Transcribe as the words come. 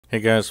Hey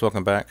guys,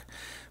 welcome back.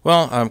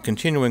 Well, I'm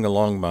continuing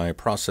along my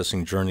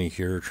processing journey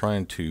here,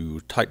 trying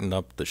to tighten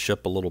up the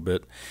ship a little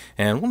bit.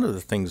 And one of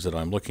the things that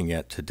I'm looking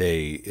at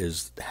today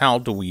is how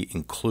do we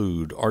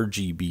include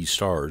RGB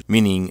stars,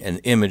 meaning an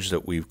image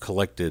that we've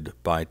collected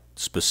by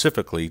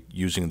specifically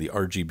using the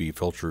RGB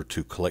filter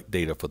to collect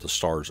data for the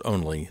stars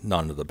only,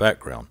 not into the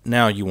background.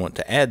 Now you want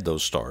to add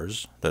those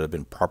stars that have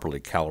been properly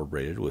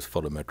calibrated with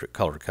photometric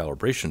color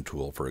calibration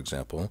tool, for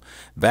example,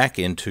 back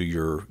into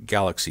your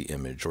galaxy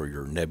image or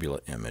your nebula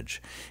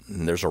image.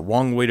 And there's a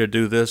wrong way to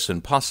do this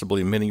and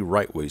possibly many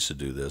right ways to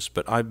do this,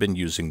 but I've been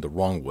using the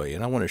wrong way,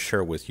 and I want to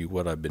share with you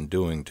what I've been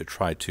doing to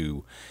try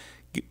to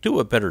do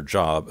a better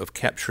job of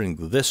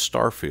capturing this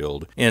star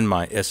field in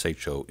my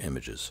SHO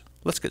images.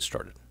 Let's get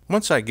started.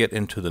 Once I get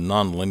into the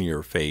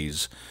nonlinear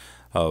phase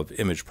of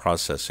image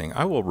processing,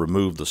 I will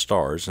remove the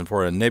stars, and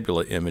for a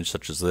nebula image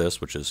such as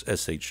this, which is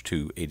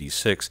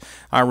SH286,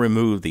 I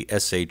remove the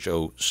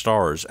SHO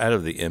stars out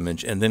of the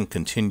image and then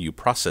continue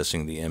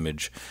processing the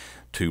image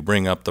to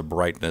bring up the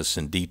brightness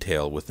and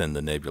detail within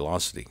the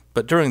nebulosity.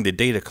 But during the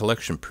data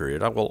collection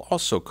period, I will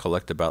also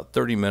collect about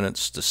 30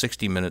 minutes to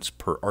 60 minutes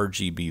per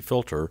RGB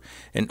filter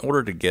in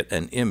order to get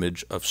an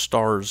image of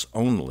stars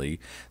only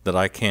that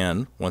I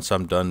can, once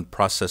I'm done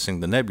processing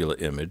the nebula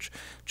image,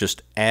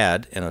 just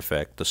add, in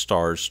effect, the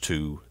stars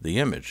to the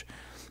image.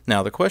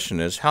 Now the question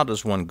is, how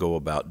does one go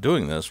about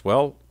doing this?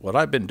 Well, what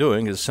I've been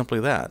doing is simply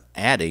that,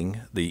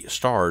 adding the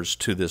stars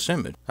to this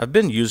image. I've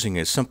been using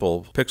a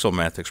simple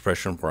PixelMath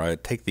expression where I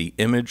take the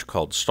image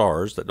called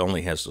stars that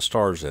only has the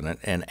stars in it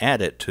and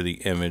add it to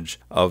the image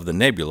of the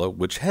nebula,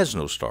 which has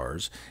no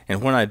stars.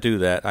 And when I do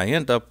that, I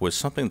end up with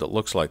something that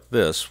looks like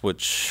this,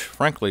 which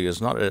frankly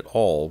is not at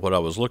all what I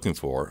was looking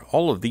for.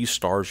 All of these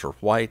stars are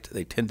white,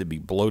 they tend to be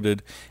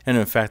bloated, and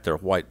in fact they're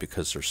white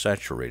because they're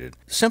saturated.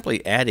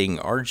 Simply adding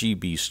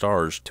RGB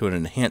stars to an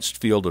enhanced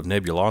field of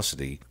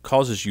nebulosity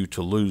causes you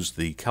to lose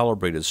the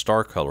calibrated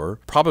star color,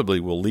 probably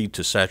will lead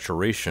to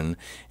saturation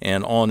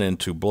and on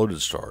into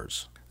bloated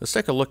stars. Let's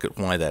take a look at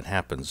why that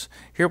happens.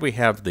 Here we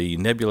have the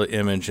nebula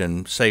image,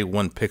 and say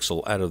 1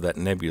 pixel out of that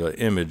nebula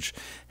image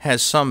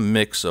has some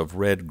mix of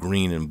red,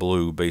 green, and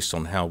blue based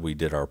on how we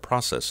did our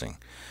processing.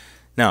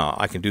 Now,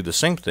 I can do the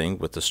same thing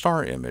with the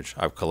star image.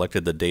 I've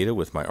collected the data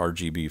with my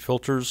RGB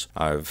filters.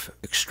 I've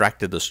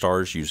extracted the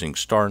stars using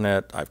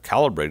StarNet. I've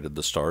calibrated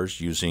the stars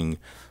using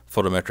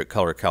photometric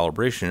color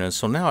calibration, and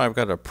so now I've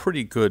got a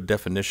pretty good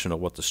definition of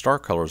what the star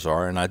colors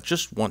are, and I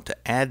just want to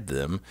add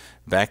them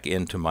back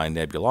into my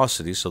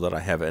nebulosity so that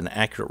I have an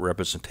accurate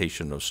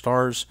representation of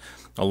stars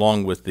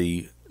along with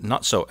the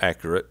not so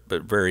accurate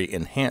but very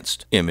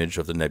enhanced image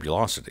of the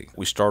nebulosity.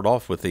 We start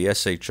off with the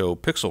SHO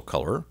pixel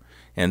color,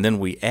 and then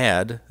we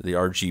add the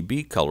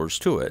RGB colors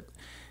to it.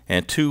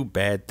 And two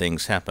bad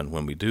things happen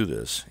when we do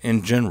this.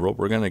 In general,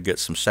 we're going to get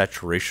some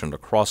saturation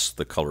across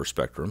the color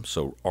spectrum,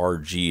 so R,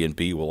 G, and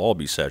B will all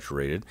be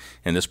saturated.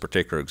 In this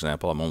particular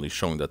example, I'm only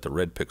showing that the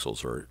red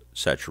pixels are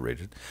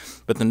saturated.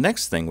 But the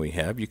next thing we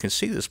have, you can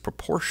see this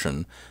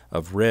proportion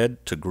of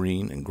red to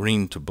green and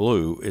green to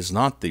blue is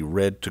not the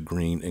red to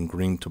green and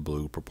green to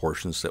blue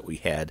proportions that we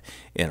had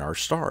in our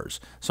stars.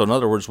 So in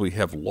other words, we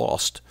have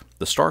lost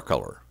the star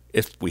color,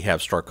 if we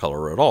have star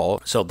color at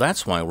all. So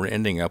that's why we're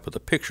ending up with a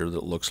picture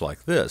that looks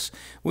like this.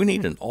 We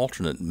need an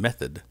alternate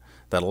method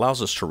that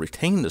allows us to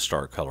retain the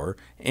star color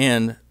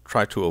and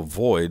try to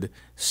avoid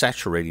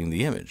saturating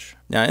the image.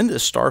 Now in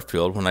this star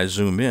field, when I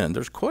zoom in,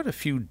 there's quite a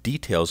few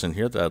details in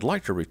here that I'd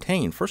like to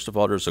retain. First of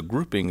all, there's a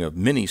grouping of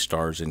mini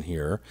stars in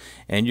here,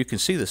 and you can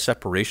see the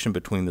separation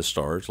between the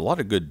stars, a lot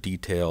of good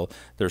detail.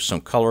 There's some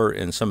color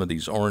in some of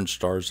these orange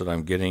stars that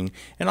I'm getting,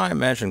 and I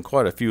imagine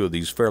quite a few of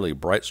these fairly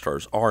bright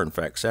stars are in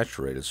fact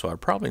saturated, so I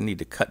probably need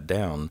to cut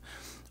down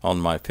on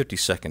my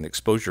 50-second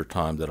exposure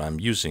time that I'm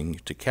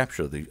using to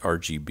capture the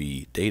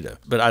RGB data.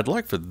 But I'd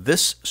like for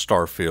this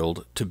star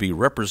field to be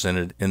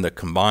represented in the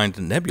combined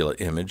nebula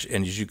image,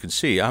 and as you can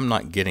see, I'm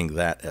not getting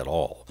that at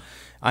all.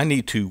 I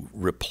need to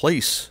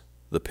replace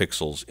the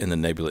pixels in the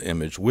nebula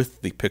image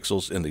with the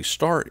pixels in the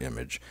star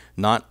image,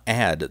 not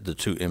add the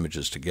two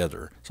images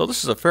together. So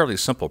this is a fairly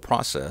simple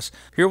process.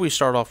 Here we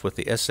start off with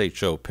the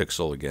SHO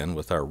pixel again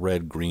with our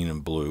red, green,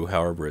 and blue,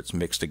 however it's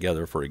mixed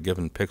together for a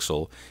given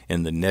pixel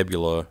in the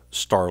nebula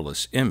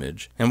starless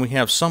image, and we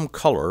have some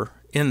color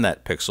in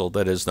that pixel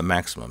that is the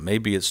maximum.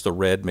 Maybe it's the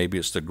red, maybe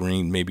it's the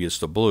green, maybe it's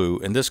the blue.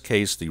 In this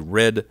case, the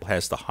red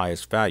has the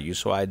highest value,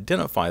 so I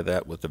identify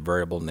that with a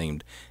variable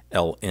named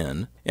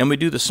LN. And we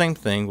do the same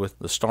thing with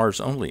the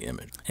stars only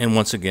image. And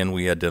once again,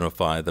 we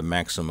identify the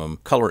maximum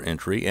color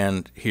entry,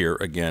 and here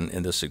again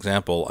in this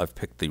example, I've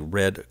picked the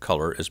red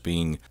color as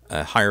being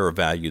a higher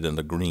value than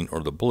the green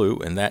or the blue,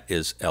 and that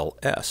is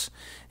LS.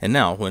 And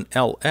now when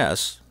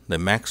LS, the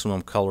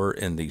maximum color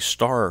in the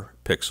star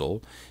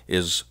pixel,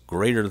 is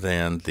greater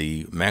than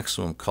the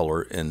maximum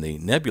color in the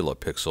nebula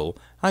pixel,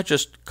 I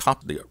just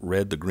copy the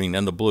red, the green,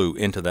 and the blue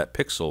into that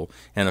pixel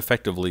and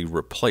effectively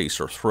replace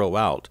or throw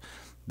out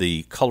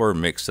the color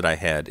mix that I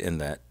had in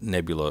that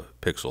nebula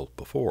pixel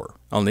before.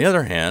 On the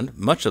other hand,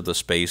 much of the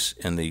space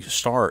in the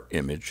star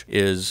image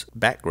is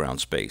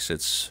background space.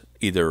 It's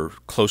either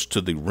close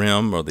to the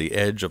rim or the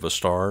edge of a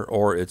star,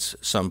 or it's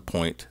some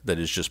point that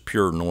is just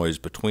pure noise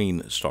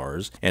between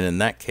stars. And in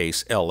that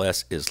case,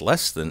 LS is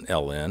less than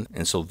LN,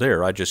 and so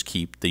there I just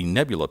keep the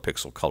nebula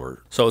pixel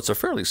color. So it's a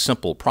fairly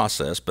simple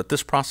process, but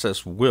this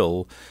process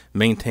will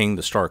maintain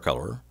the star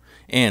color,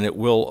 and it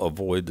will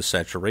avoid the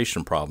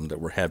saturation problem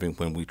that we're having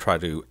when we try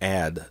to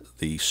add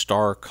the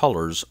star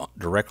colors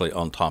directly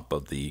on top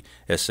of the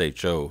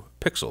SHO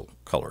pixel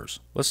colors.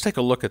 Let's take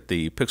a look at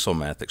the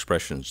PixelMath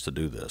expressions to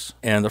do this.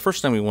 And the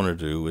first thing we want to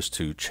do is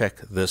to check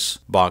this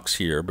box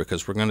here,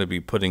 because we're going to be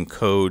putting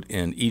code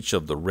in each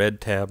of the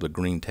red tab, the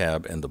green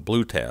tab, and the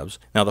blue tabs.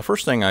 Now the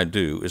first thing I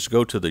do is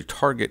go to the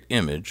target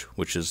image,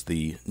 which is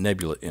the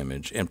nebula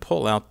image, and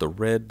pull out the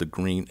red, the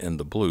green, and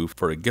the blue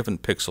for a given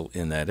pixel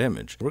in that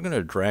image. We're going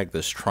to drag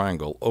this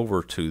triangle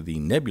over to the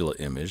nebula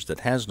image that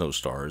has no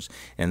stars,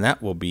 and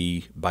that will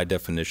be by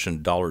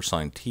definition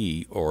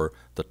 $T, or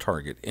the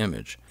target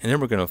image. And then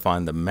we're going to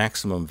find the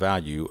maximum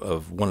value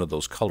of one of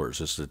those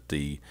colors. Is it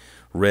the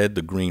red,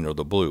 the green, or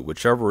the blue?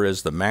 Whichever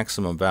is the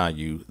maximum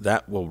value,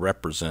 that will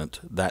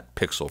represent that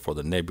pixel for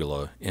the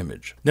nebula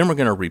image. Then we're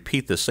going to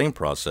repeat the same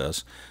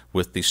process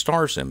with the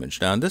stars image.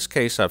 Now in this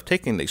case, I've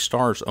taken the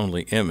stars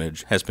only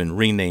image, has been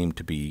renamed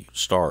to be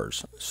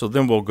stars. So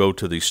then we'll go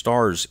to the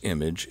stars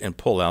image and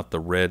pull out the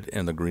red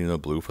and the green and the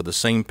blue for the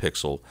same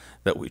pixel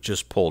that we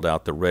just pulled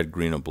out the red,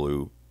 green, and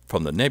blue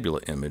from the nebula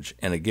image.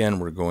 And again,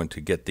 we're going to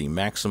get the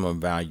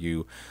maximum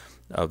value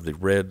of the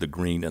red, the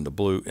green, and the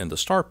blue in the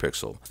star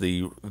pixel.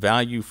 The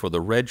value for the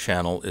red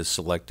channel is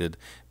selected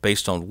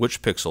based on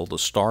which pixel, the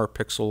star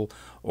pixel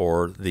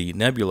or the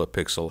nebula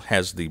pixel,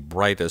 has the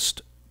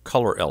brightest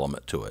color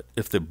element to it.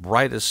 If the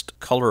brightest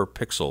color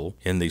pixel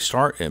in the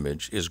star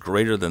image is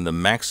greater than the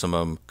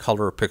maximum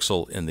color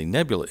pixel in the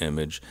nebula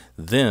image,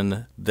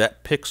 then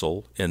that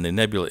pixel in the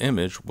nebula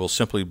image will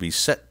simply be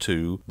set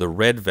to the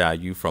red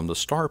value from the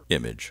star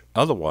image.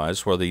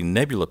 Otherwise, where the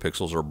nebula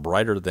pixels are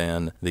brighter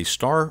than the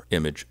star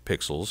image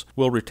pixels,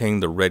 we'll retain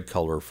the red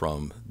color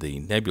from the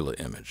nebula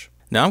image.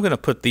 Now I'm going to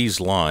put these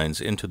lines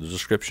into the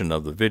description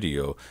of the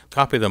video,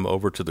 copy them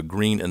over to the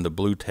green and the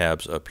blue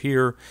tabs up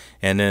here,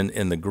 and then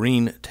in the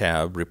green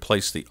tab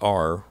replace the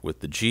R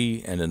with the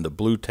G, and in the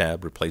blue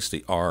tab replace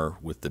the R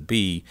with the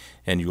B,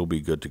 and you'll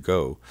be good to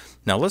go.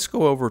 Now let's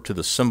go over to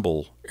the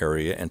symbol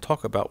area and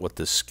talk about what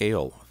the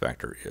scale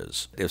factor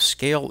is. If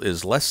scale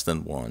is less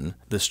than 1,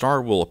 the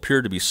star will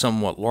appear to be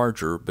somewhat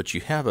larger, but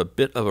you have a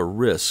bit of a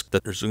risk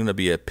that there's going to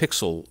be a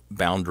pixel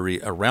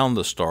boundary around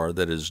the star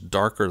that is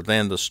darker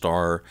than the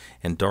star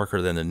and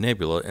darker than the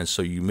nebula, and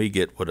so you may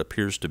get what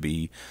appears to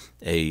be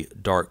a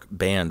dark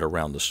band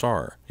around the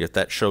star. If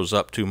that shows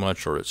up too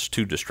much or it's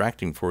too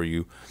distracting for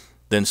you,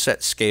 then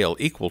set scale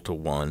equal to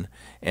 1,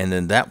 and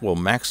then that will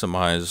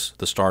maximize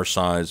the star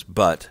size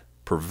but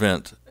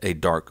prevent a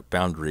dark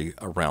boundary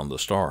around the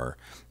star.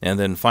 And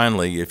then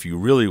finally, if you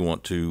really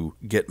want to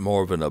get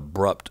more of an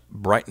abrupt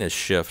brightness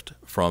shift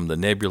from the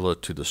nebula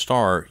to the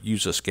star,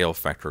 use a scale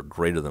factor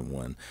greater than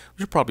 1, which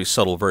will probably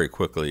settle very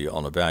quickly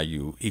on a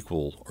value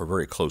equal or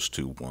very close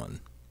to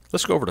 1.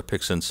 Let's go over to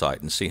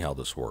PixInsight and see how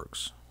this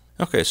works.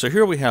 Okay, so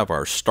here we have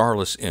our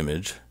starless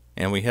image,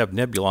 and we have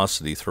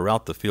nebulosity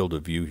throughout the field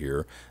of view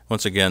here.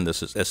 Once again,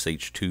 this is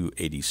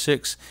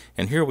SH286,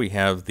 and here we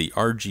have the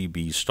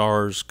RGB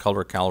stars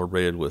color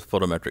calibrated with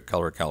photometric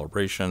color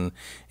calibration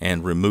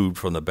and removed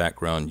from the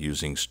background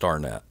using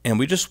StarNet. And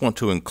we just want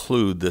to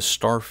include this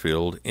star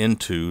field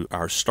into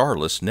our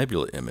starless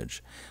nebula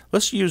image.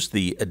 Let's use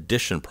the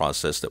addition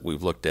process that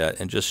we've looked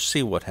at and just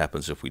see what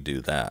happens if we do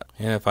that.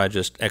 And if I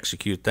just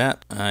execute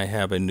that, I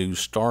have a new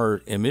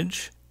star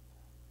image.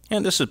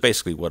 And this is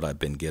basically what I've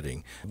been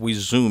getting. We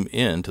zoom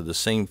in to the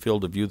same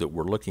field of view that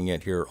we're looking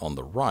at here on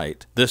the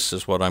right. This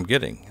is what I'm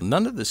getting.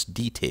 None of this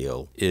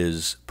detail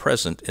is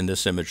present in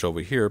this image over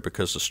here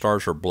because the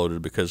stars are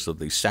bloated because of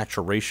the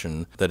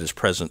saturation that is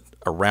present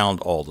around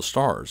all the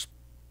stars.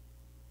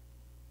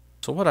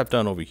 So what I've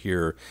done over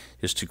here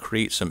is to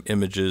create some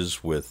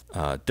images with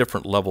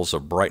different levels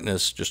of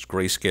brightness, just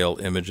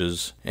grayscale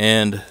images,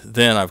 and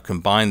then I've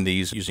combined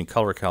these using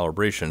color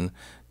calibration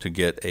to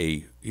get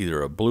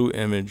either a blue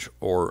image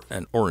or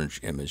an orange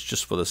image,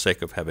 just for the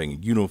sake of having a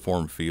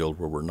uniform field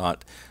where we're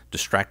not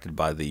distracted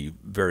by the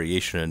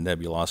variation in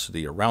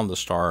nebulosity around the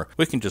star.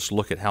 We can just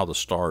look at how the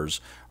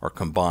stars are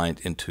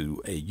combined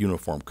into a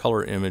uniform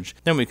color image.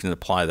 Then we can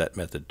apply that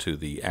method to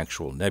the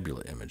actual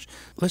nebula image.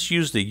 Let's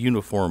use the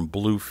uniform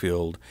blue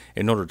field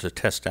in order to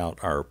test out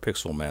our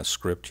PixelMath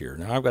script here.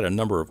 Now I've got a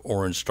number of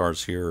orange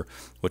stars here,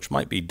 which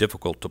might be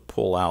difficult to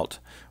pull out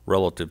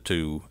relative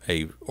to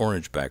a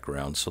orange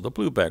background. So the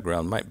blue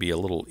background might be a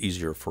little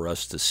easier for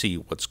us to see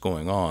what's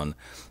going on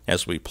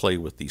as we play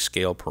with the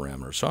scale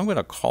parameters. So I'm going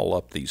to call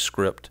up the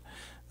script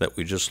that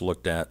we just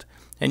looked at,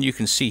 and you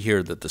can see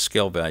here that the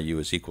scale value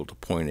is equal to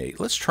 0.8.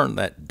 Let's turn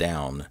that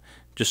down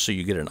just so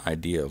you get an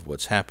idea of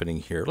what's happening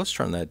here. Let's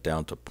turn that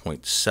down to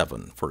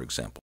 0.7, for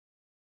example.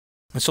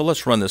 And so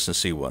let's run this and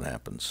see what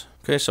happens.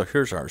 Okay, so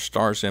here's our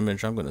stars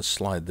image. I'm going to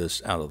slide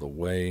this out of the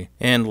way,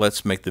 and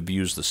let's make the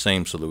views the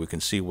same so that we can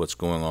see what's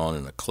going on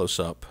in a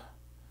close-up.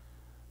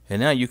 And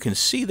now you can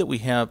see that we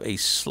have a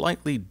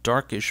slightly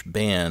darkish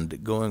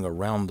band going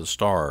around the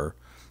star.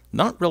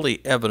 Not really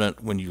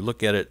evident when you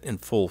look at it in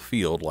full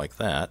field like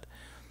that,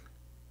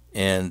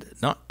 and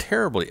not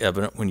terribly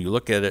evident when you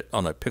look at it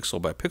on a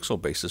pixel by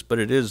pixel basis, but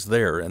it is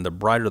there, and the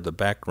brighter the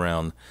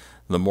background,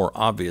 the more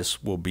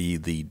obvious will be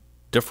the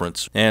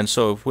difference. And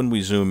so when we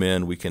zoom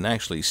in, we can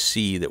actually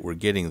see that we're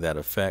getting that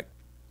effect.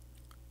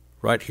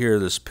 Right here,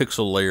 this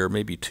pixel layer,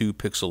 maybe 2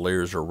 pixel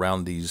layers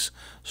around these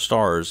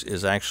stars,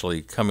 is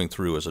actually coming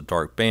through as a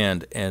dark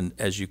band. And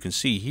as you can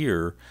see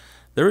here,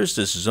 there is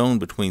this zone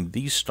between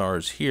these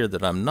stars here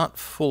that I'm not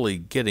fully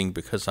getting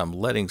because I'm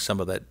letting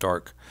some of that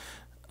dark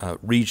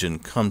region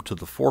come to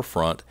the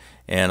forefront,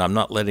 and I'm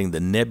not letting the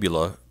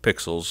nebula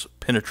pixels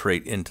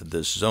penetrate into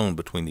this zone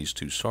between these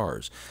 2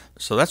 stars.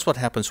 So that's what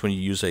happens when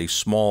you use a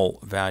small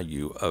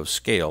value of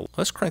scale.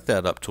 Let's crank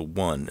that up to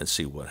 1 and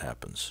see what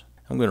happens.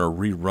 I'm going to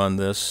rerun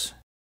this,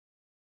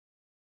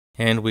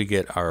 and we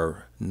get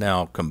our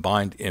now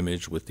combined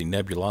image with the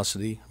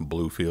nebulosity,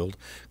 blue field,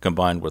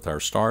 combined with our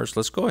stars.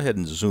 Let's go ahead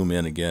and zoom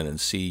in again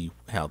and see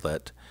how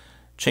that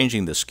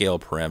changing the scale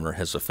parameter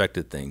has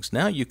affected things.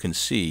 Now you can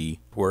see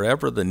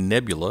wherever the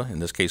nebula, in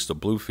this case the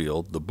blue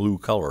field, the blue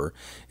color,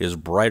 is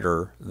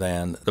brighter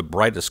than the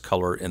brightest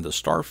color in the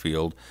star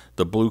field,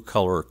 the blue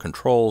color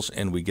controls,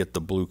 and we get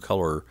the blue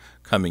color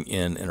coming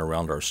in and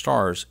around our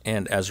stars,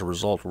 and as a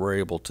result we're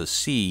able to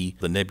see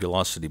the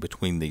nebulosity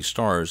between these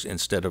stars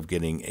instead of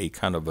getting a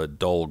kind of a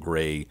dull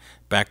gray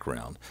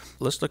background.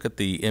 Let's look at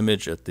the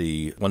image at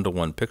the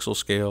 1:1 pixel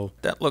scale.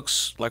 That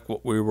looks like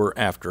what we were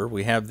after.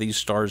 We have these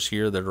stars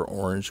here that are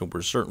orange, and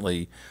we're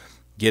certainly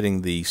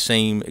getting the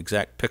same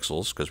exact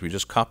pixels because we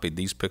just copied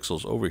these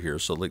pixels over here.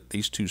 So like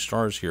these 2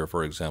 stars here,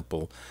 for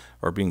example,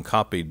 are being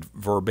copied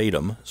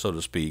verbatim, so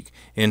to speak,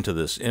 into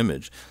this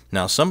image.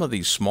 Now some of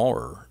these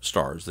smaller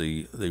stars,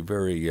 the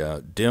very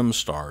dim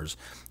stars,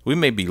 we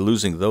may be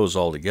losing those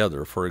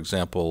altogether. For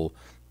example,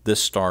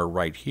 this star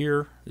right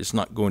here is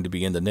not going to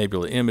be in the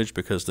nebula image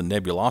because the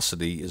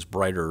nebulosity is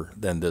brighter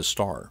than this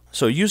star.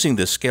 So using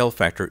this scale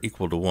factor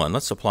equal to 1,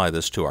 let's apply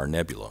this to our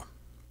nebula.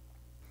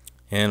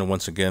 And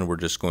once again, we're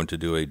just going to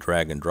do a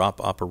drag and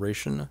drop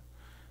operation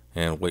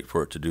and wait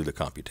for it to do the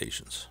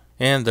computations.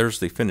 And there's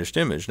the finished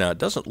image. Now, it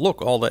doesn't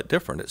look all that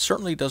different. It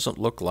certainly doesn't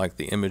look like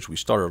the image we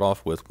started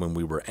off with when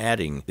we were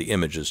adding the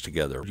images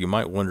together. You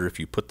might wonder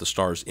if you put the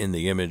stars in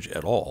the image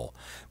at all.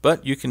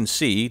 But you can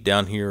see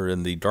down here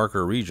in the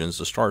darker regions,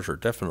 the stars are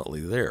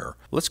definitely there.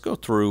 Let's go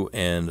through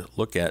and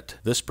look at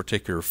this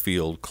particular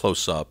field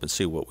close up and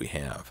see what we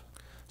have.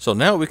 So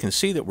now we can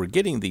see that we're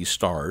getting these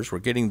stars, we're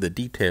getting the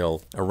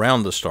detail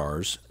around the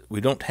stars. We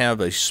don't have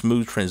a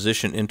smooth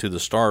transition into the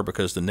star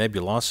because the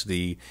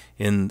nebulosity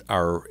in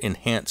our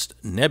enhanced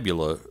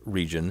nebula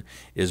region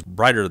is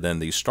brighter than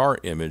the star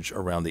image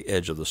around the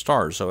edge of the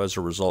stars. So as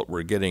a result,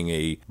 we're getting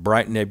a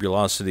bright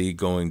nebulosity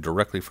going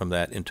directly from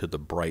that into the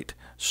bright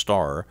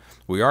star.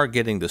 We are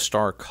getting the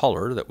star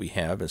color that we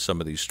have in some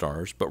of these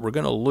stars, but we're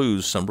going to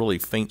lose some really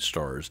faint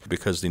stars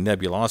because the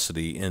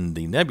nebulosity in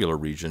the nebula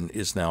region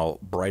is now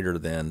brighter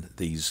than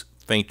these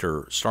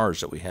fainter stars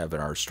that we have in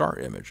our star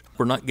image.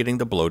 We're not getting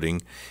the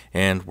bloating,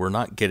 and we're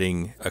not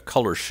getting a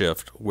color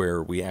shift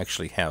where we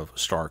actually have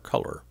star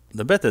color.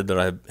 The method that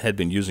I had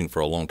been using for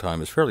a long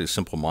time is fairly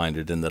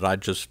simple-minded in that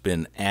I'd just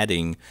been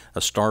adding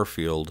a star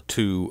field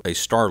to a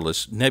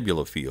starless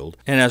nebula field,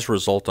 and as a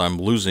result I'm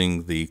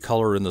losing the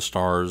color in the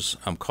stars.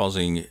 I'm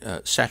causing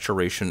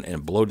saturation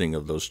and bloating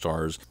of those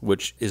stars,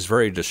 which is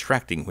very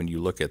distracting when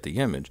you look at the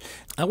image.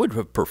 I would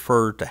have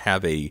preferred to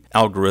have an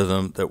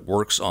algorithm that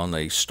works on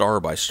a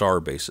star-by-star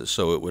basis,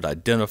 so it would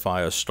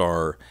identify a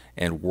star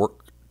and work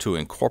to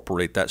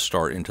incorporate that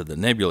star into the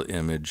nebula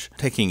image,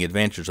 taking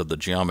advantage of the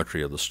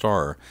geometry of the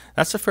star.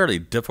 That's a fairly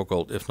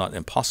difficult, if not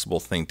impossible,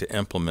 thing to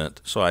implement,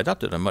 so I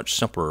adopted a much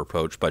simpler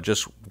approach by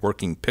just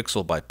working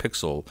pixel by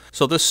pixel.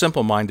 So this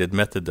simple-minded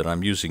method that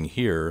I'm using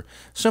here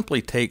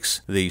simply takes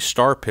the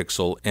star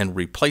pixel and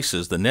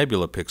replaces the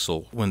nebula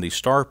pixel when the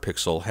star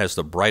pixel has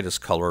the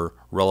brightest color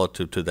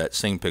relative to that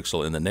same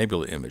pixel in the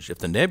nebula image. If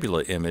the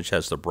nebula image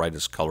has the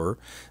brightest color,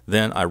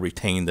 then I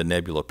retain the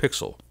nebula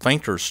pixel.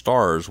 Fainter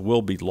stars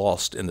will be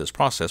lost in this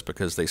process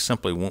because they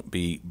simply won't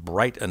be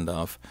bright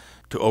enough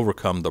to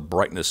overcome the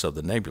brightness of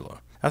the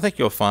nebula. I think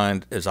you'll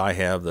find, as I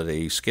have, that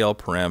a scale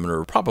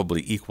parameter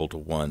probably equal to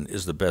 1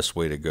 is the best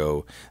way to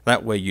go.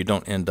 That way you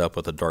don't end up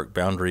with a dark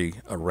boundary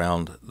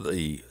around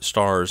the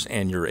stars,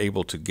 and you're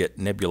able to get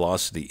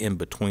nebulosity in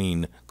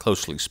between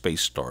closely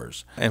spaced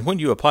stars. And when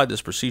you apply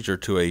this procedure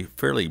to a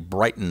fairly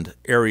brightened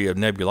area of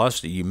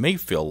nebulosity, you may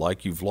feel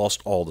like you've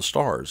lost all the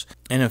stars.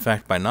 And in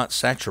fact, by not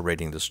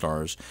saturating the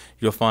stars,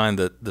 you'll find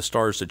that the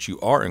stars that you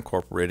are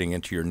incorporating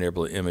into your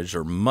nebula image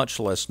are much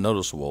less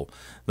noticeable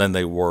than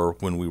they were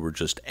when we were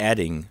just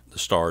adding the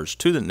stars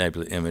to the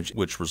nebula image,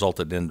 which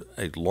resulted in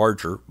a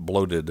larger,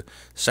 bloated,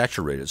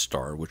 saturated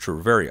star, which were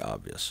very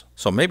obvious.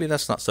 So maybe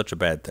that's not such a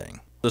bad thing.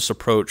 This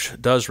approach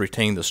does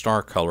retain the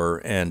star color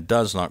and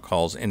does not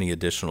cause any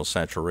additional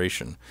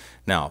saturation.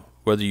 Now,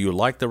 whether you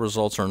like the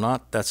results or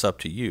not, that's up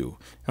to you.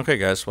 Okay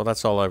guys, well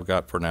that's all I've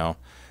got for now.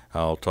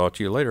 I'll talk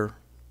to you later.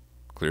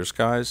 Clear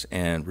skies,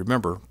 and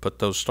remember, put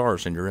those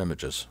stars in your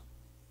images.